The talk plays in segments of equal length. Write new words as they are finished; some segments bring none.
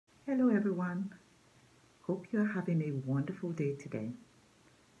Hello everyone. Hope you're having a wonderful day today.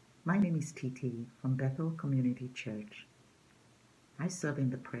 My name is Titi from Bethel Community Church. I serve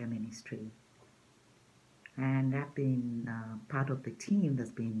in the prayer ministry and I've been part of the team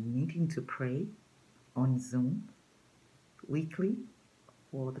that's been meeting to pray on Zoom weekly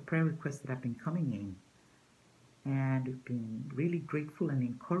for the prayer requests that have been coming in. And we've been really grateful and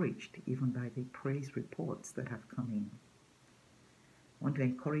encouraged even by the praise reports that have come in. I want to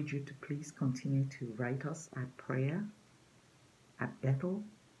encourage you to please continue to write us at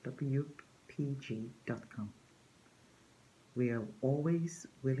prayer@BETHELWPG.com. We are always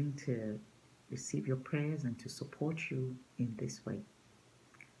willing to receive your prayers and to support you in this way.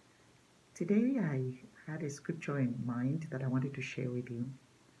 Today I had a scripture in mind that I wanted to share with you.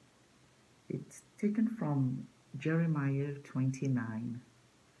 It's taken from Jeremiah 29.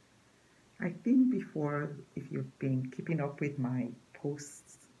 I think before, if you've been keeping up with my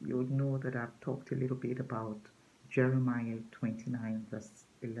posts, you'll know that I've talked a little bit about Jeremiah 29 verse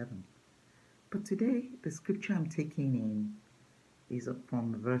 11. But today, the scripture I'm taking in is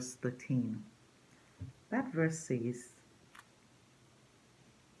from verse 13. That verse says,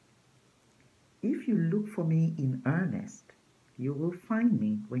 "If you look for me in earnest, you will find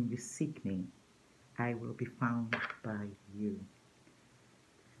me. When you seek me, I will be found by you."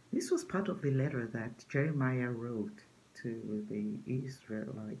 This was part of the letter that Jeremiah wrote to the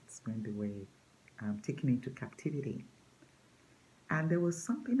Israelites when they were taken into captivity. And there was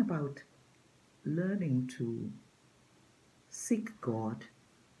something about learning to seek God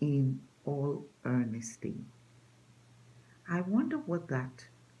in all earnesty. I wonder what that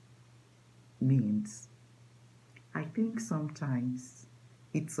means. I think sometimes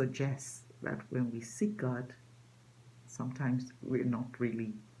it suggests that when we seek God, sometimes we're not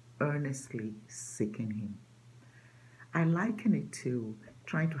really earnestly seeking Him. I liken it to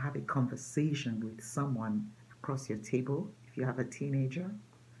trying to have a conversation with someone across your table. If you have a teenager,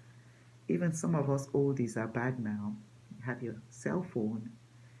 even some of us oldies are bad now. You have your cell phone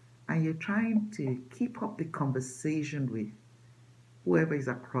and you're trying to keep up the conversation with whoever is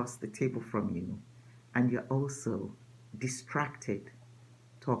across the table from you, and you're also distracted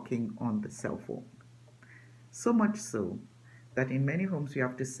talking on the cell phone. So much so that in many homes we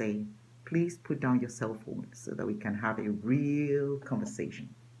have to say, "Please put down your cell phone so that we can have a real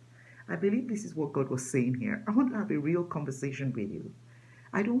conversation." I believe this is what God was saying here. I want to have a real conversation with you.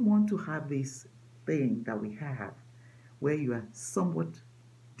 I don't want to have this thing that we have where you are somewhat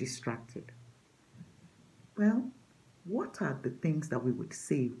distracted. Well, what are the things that we would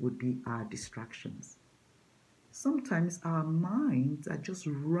say would be our distractions? Sometimes our minds are just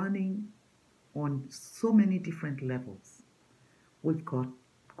running on so many different levels. We've got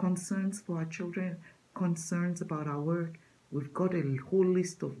concerns for our children, concerns about our work. We've got a whole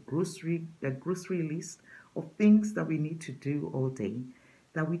list of grocery list of things that we need to do all day,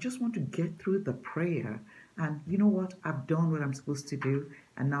 that we just want to get through the prayer. And you know what? I've done what I'm supposed to do,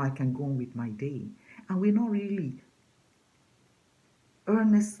 and now I can go on with my day. And we're not really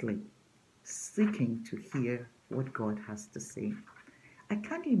earnestly seeking to hear what God has to say. I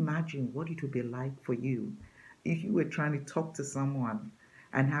can't imagine what it would be like for you if you were trying to talk to someone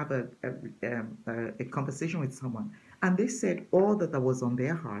and have a conversation with someone, and they said all that was on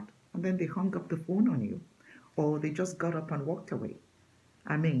their heart, and then they hung up the phone on you, or they just got up and walked away.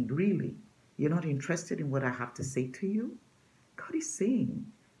 I mean, really, you're not interested in what I have to say to you? God is saying,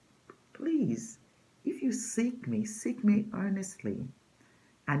 please, if you seek me earnestly,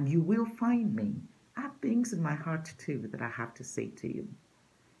 and you will find me. I have things in my heart too that I have to say to you.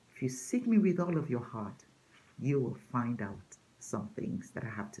 If you seek me with all of your heart, you will find out some things that I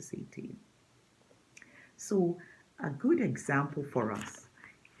have to say to you. So a good example for us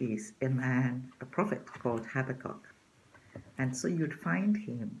is a prophet called Habakkuk. And so you'd find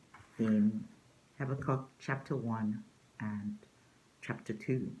him in Habakkuk chapter 1 and chapter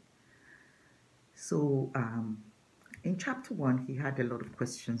 2. So in chapter 1, he had a lot of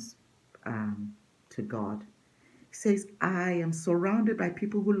questions to God. He says, "I am surrounded by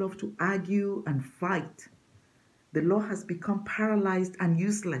people who love to argue and fight. The law has become paralyzed and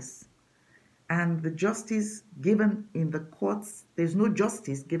useless. And the justice given in the courts, there's no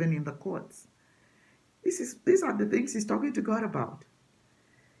justice given in the courts." These are the things he's talking to God about.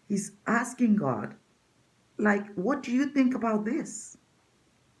 He's asking God, like, what do you think about this?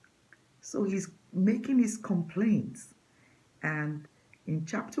 So he's making his complaints. And in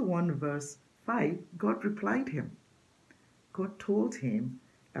chapter 1, verse 5, God replied him. God told him,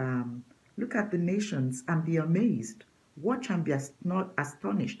 "Look at the nations and be amazed. Watch and be not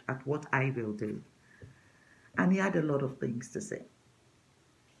astonished at what I will do." And he had a lot of things to say.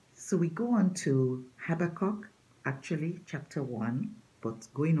 So we go on to Habakkuk, actually, chapter 1, but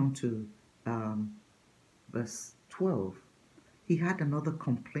going on to verse 12. He had another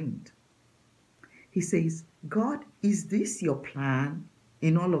complaint. He says, God, is this your plan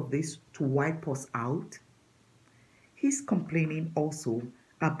in all of this to wipe us out? He's complaining also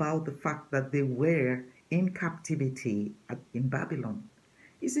about the fact that they were in captivity in Babylon.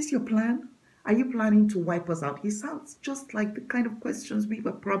 Is this your plan? Are you planning to wipe us out? He sounds just like the kind of questions we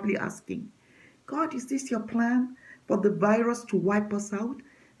were probably asking. God, is this your plan for the virus to wipe us out?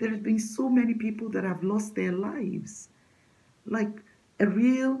 There have been so many people that have lost their lives. Like a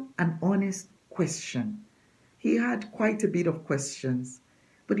real and honest question. He had quite a bit of questions,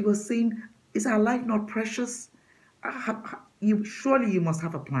 but he was saying, is our life not precious? Surely you must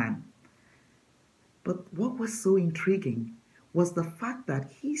have a plan. But what was so intriguing was the fact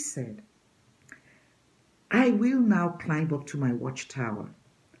that he said, I will now climb up to my watchtower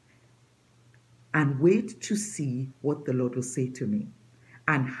and wait to see what the Lord will say to me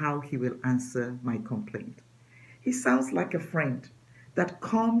and how he will answer my complaint. He sounds like a friend that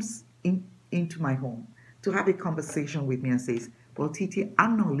comes into my home to have a conversation with me and says, well, Titi,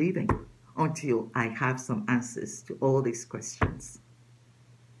 I'm not leaving until I have some answers to all these questions.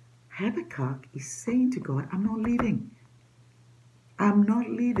 Habakkuk is saying to God, I'm not leaving. I'm not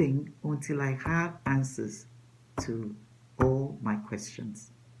leaving until I have answers to all my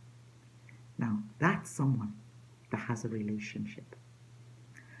questions. Now, that's someone that has a relationship.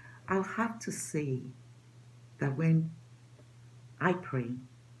 I'll have to say that when I pray,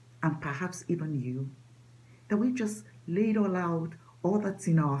 and perhaps even you, that we just lay it all out, all that's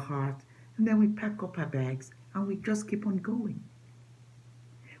in our heart, and then we pack up our bags and we just keep on going.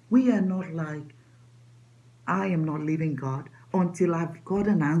 We are not like, I am not leaving God until I've got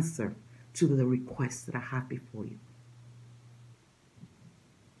an answer to the request that I have before you.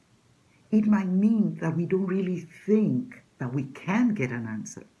 It might mean that we don't really think that we can get an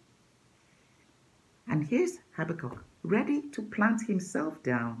answer. And here's Habakkuk, ready to plant himself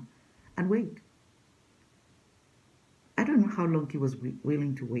down and wait. I don't know how long he was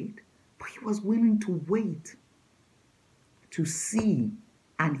willing to wait, but he was willing to wait to see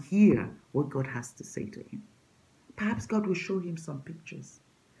and hear what God has to say to him. Perhaps God will show him some pictures.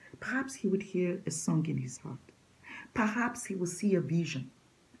 Perhaps he would hear a song in his heart. Perhaps he will see a vision.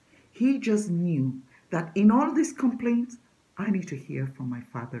 He just knew that in all these complaints, I need to hear from my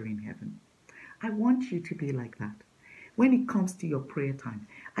Father in heaven. I want you to be like that. When it comes to your prayer time,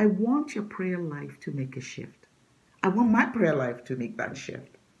 I want your prayer life to make a shift. I want my prayer life to make that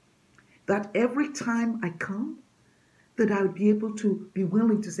shift. That every time I come, that I would be able to be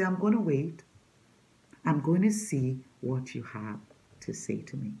willing to say, I'm going to wait. I'm going to see what you have to say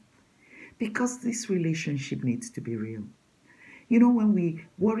to me. Because this relationship needs to be real. You know, when we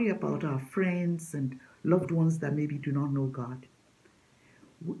worry about our friends and loved ones that maybe do not know God,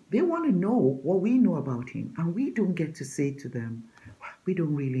 they want to know what we know about him. And we don't get to say to them, we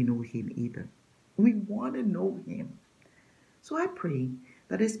don't really know him either. We want to know him. So I pray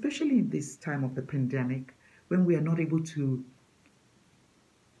that especially in this time of the pandemic, when we are not able to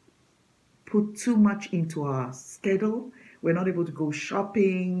put too much into our schedule, we're not able to go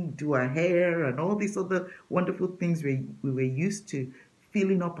shopping, do our hair, and all these other wonderful things we were used to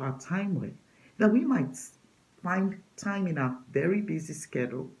filling up our time with, that we might find time in our very busy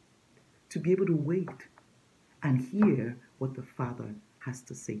schedule to be able to wait and hear what the Father has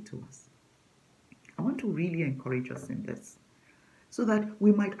to say to us. I want to really encourage us in this, so that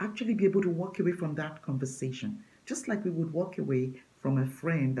we might actually be able to walk away from that conversation, just like we would walk away from a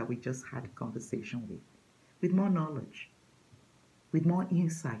friend that we just had a conversation with more knowledge, with more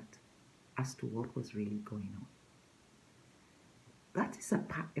insight as to what was really going on. That is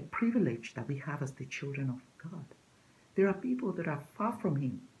a privilege that we have as the children of God. There are people that are far from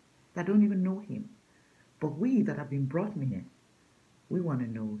him, that don't even know him. But we that have been brought near, we want to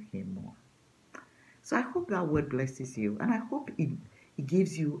know him more. So I hope that word blesses you, and I hope it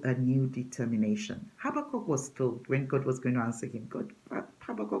gives you a new determination. Habakkuk was told, when God was going to answer him,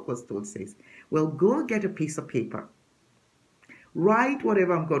 Habakkuk was told, says, well, go get a piece of paper. Write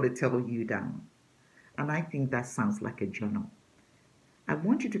whatever I'm going to tell you down. And I think that sounds like a journal. I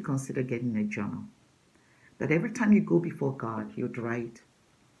want you to consider getting a journal. That every time you go before God, you'd write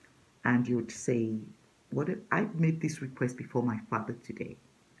and you'd say, I made this request before my Father today,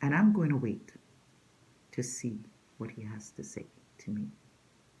 and I'm going to wait to see what he has to say to me.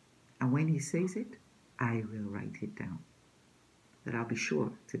 And when he says it, I will write it down. That I'll be sure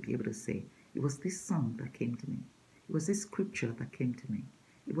to be able to say, it was this song that came to me. It was this scripture that came to me.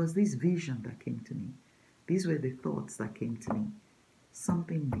 It was this vision that came to me. These were the thoughts that came to me.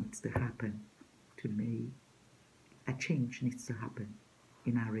 something needs to happen to me. A change needs to happen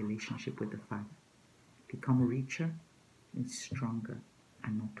in our relationship with the Father. Become richer and stronger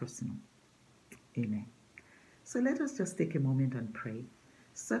and more personal. Amen. So let us just take a moment and pray.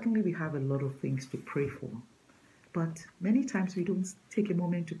 Certainly we have a lot of things to pray for, but many times we don't take a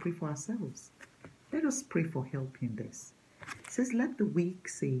moment to pray for ourselves. Let us pray for help in this. It says, let the weak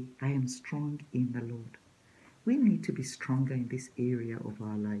say, I am strong in the Lord. We need to be stronger in this area of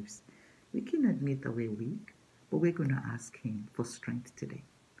our lives. We can admit that we're weak, but we're going to ask Him for strength today.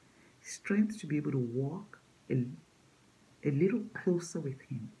 Strength to be able to walk a little closer with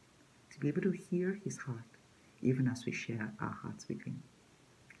Him, to be able to hear His heart, even as we share our hearts with Him.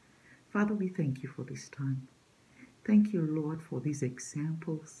 Father, we thank you for this time. Thank you, Lord, for these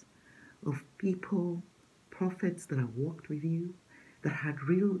examples of people, prophets that have walked with you, that had a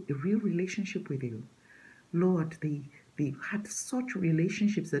real relationship with you. Lord, they had such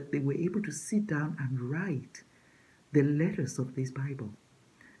relationships that they were able to sit down and write the letters of this Bible.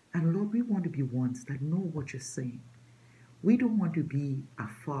 And Lord, we want to be ones that know what you're saying. We don't want to be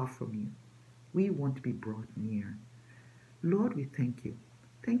afar from you. We want to be brought near. Lord, we thank you.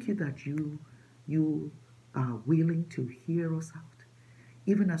 Thank you that you are willing to hear us out,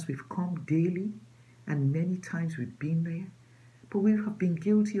 even as we've come daily, and many times we've been there, but we have been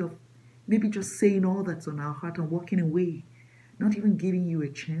guilty of maybe just saying all that's on our heart and walking away, not even giving you a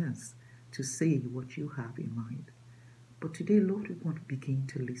chance to say what you have in mind. But today, Lord, we want to begin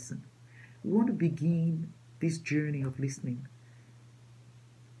to listen. We want to begin this journey of listening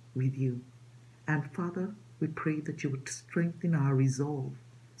with you. And Father, we pray that you would strengthen our resolve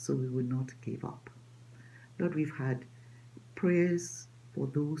so we will not give up. Lord, we've had prayers for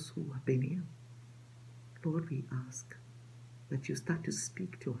those who have been ill. Lord, we ask that you start to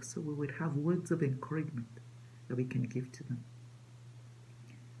speak to us so we would have words of encouragement that we can give to them.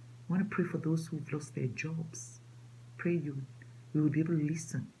 I want to pray for those who've lost their jobs. Pray we will be able to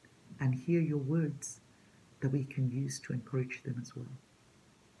listen and hear your words that we can use to encourage them as well.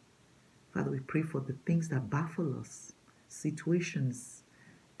 Father, we pray for the things that baffle us, situations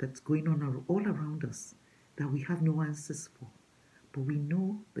that's going on all around us that we have no answers for, but we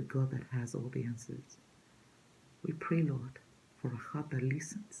know the God that has all the answers. We pray, Lord, for a heart that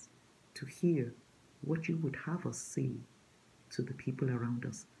listens to hear what you would have us say to the people around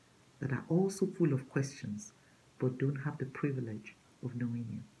us that are also full of questions but don't have the privilege of knowing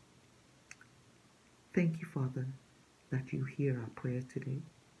you. Thank you, Father, that you hear our prayer today.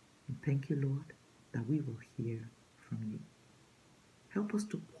 And thank you, Lord, that we will hear from you. Help us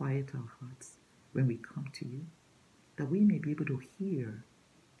to quiet our hearts when we come to you, that we may be able to hear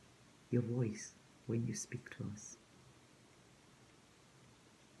your voice when you speak to us.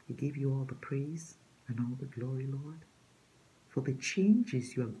 We give you all the praise and all the glory, Lord, for the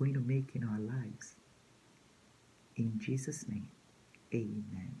changes you are going to make in our lives. In Jesus' name,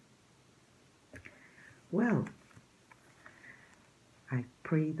 amen. Well, I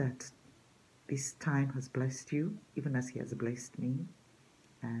pray that this time has blessed you, even as he has blessed me.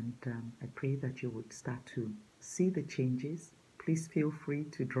 And I pray that you would start to see the changes. Please feel free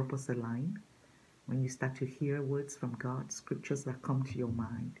to drop us a line when you start to hear words from God, scriptures that come to your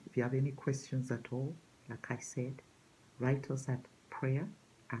mind. If you have any questions at all, like I said, write us at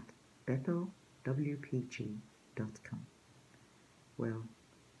prayer@BETHELWPG.com. Well,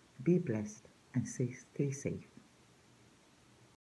 be blessed and stay safe.